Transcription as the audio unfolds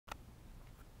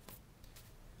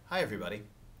Hi everybody.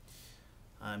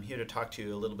 I'm here to talk to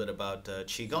you a little bit about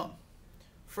Qigong.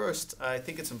 First, I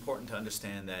think it's important to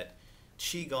understand that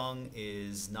Qigong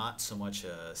is not so much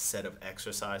a set of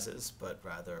exercises, but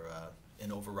rather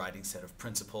an overriding set of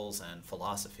principles and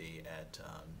philosophy at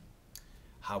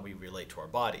how we relate to our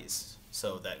bodies.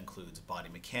 So that includes body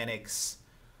mechanics,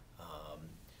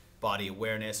 body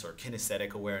awareness or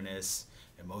kinesthetic awareness,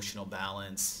 emotional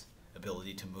balance,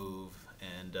 ability to move,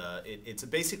 and it's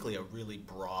basically a really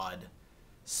broad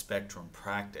spectrum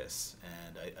practice.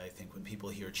 And I think when people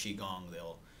hear Qigong,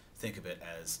 they'll think of it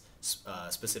as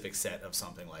a specific set of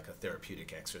something like a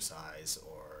therapeutic exercise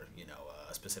or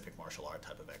a specific martial art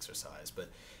type of exercise. But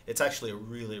it's actually a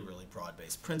really, really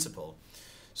broad-based principle.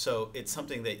 So it's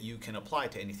something that you can apply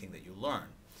to anything that you learn.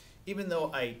 Even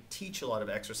though I teach a lot of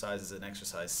exercises and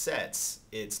exercise sets,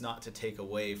 it's not to take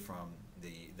away from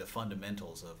the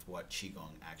fundamentals of what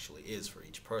Qigong actually is for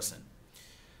each person.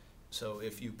 So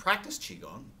if you practice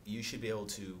Qigong, you should be able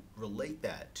to relate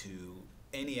that to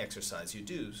any exercise you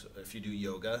do. So if you do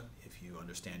yoga, if you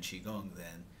understand Qigong,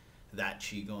 then that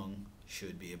Qigong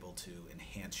should be able to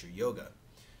enhance your yoga.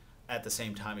 At the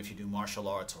same time, if you do martial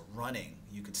arts or running,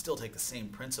 you can still take the same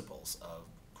principles of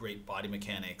great body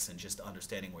mechanics and just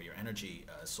understanding where your energy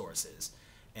source is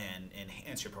and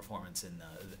enhance your performance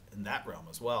in that realm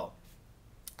as well.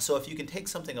 So if you can take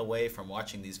something away from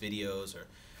watching these videos or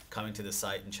coming to the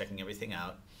site and checking everything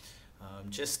out,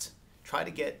 just try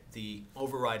to get the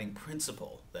overriding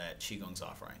principle that Qigong's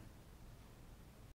offering.